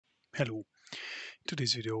Hello, in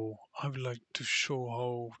today's video I would like to show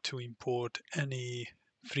how to import any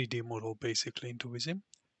 3D model basically into Vissim.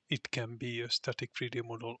 It can be a static 3D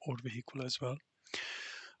model or vehicle as well.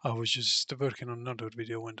 I was just working on another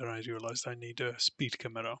video and then I realized I need a speed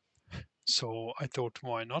camera. So I thought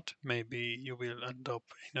why not? Maybe you will end up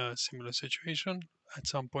in a similar situation at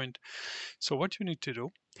some point. So what you need to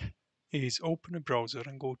do is open a browser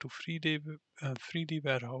and go to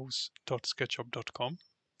 3dwarehouse.sketchup.com.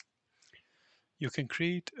 You can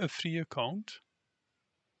create a free account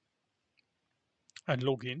and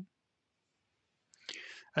log in,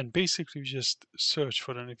 and basically just search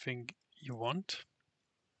for anything you want.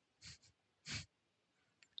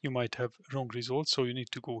 You might have wrong results, so you need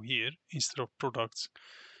to go here instead of products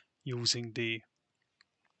using the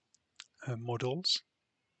models,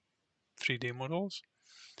 3D models,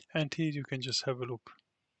 and here you can just have a look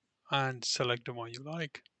and select the one you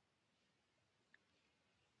like,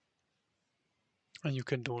 and you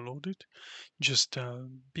can download it. Just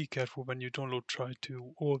be careful when you download, try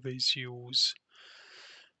to always use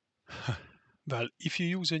well, if you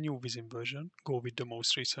use a new Vissim version, go with the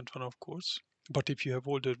most recent one, of course. But if you have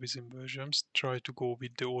older Vissim versions, try to go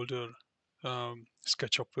with the older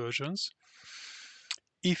SketchUp versions.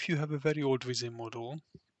 If you have a very old Vissim model,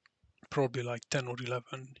 probably like 10 or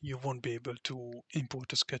 11, you won't be able to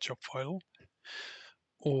import a SketchUp file,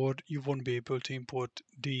 or you won't be able to import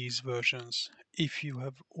these versions. If you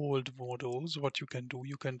have old models, what you can do,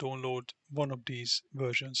 you can download one of these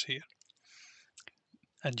versions here,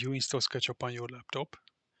 and you install SketchUp on your laptop,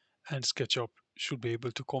 and SketchUp should be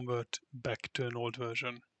able to convert back to an old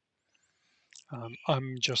version.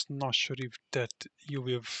 I'm just not sure if that you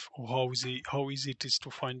have, or how easy it is to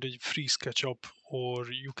find a free SketchUp, or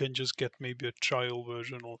you can just get maybe a trial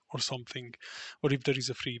version or something, or if there is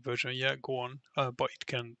a free version, yeah, go on, but it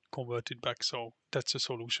can convert it back, so that's a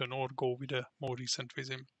solution, or go with a more recent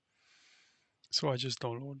Vissim. So I just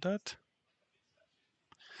download that,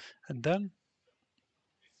 and then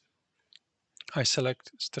I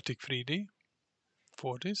select static 3D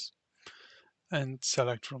for this, and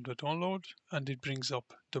select from the download, and it brings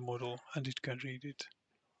up the model and it can read it.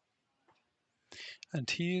 And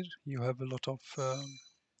here you have a lot of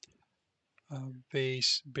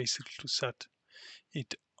ways basically to set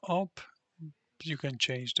it up. You can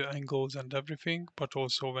change the angles and everything, but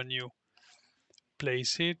also when you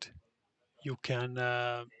place it, you can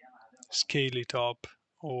scale it up,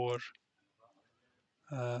 or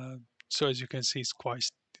so as you can see,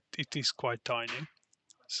 it is quite tiny.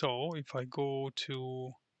 So if I go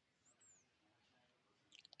to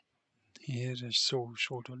here,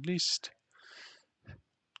 show the list,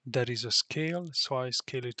 there is a scale, so I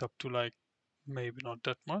scale it up to like maybe not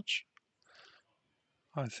that much.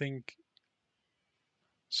 I think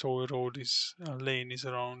so. A road is lane is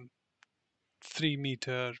around 3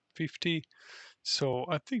 meter 50, so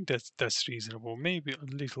I think that's reasonable. Maybe a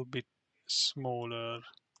little bit smaller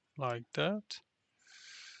like that.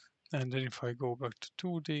 And then if I go back to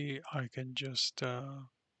 2D, I can just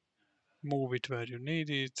move it where you need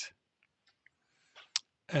it,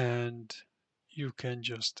 and you can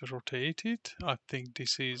just rotate it. I think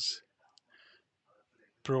this is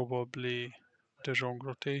probably the wrong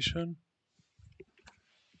rotation.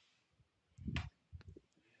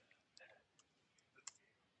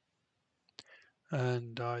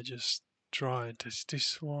 And I just tried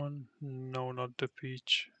this one. No, not the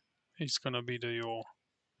peach. It's gonna be the yaw.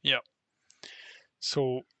 Yeah.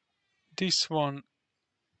 So this one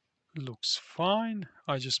looks fine.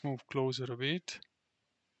 I just move closer a bit,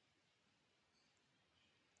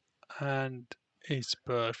 and it's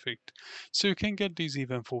perfect. So you can get these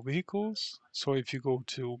even for vehicles. So if you go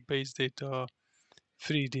to base data,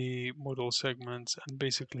 3D model segments, and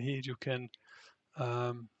basically here you can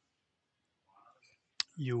um,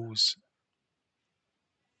 use,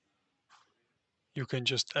 you can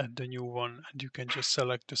just add the new one, and you can just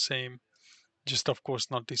select the same. Just of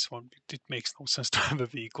course not this one. It makes no sense to have a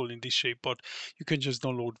vehicle in this shape, but you can just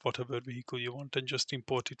download whatever vehicle you want and just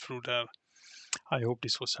import it through there. I hope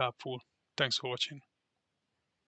this was helpful. Thanks for watching.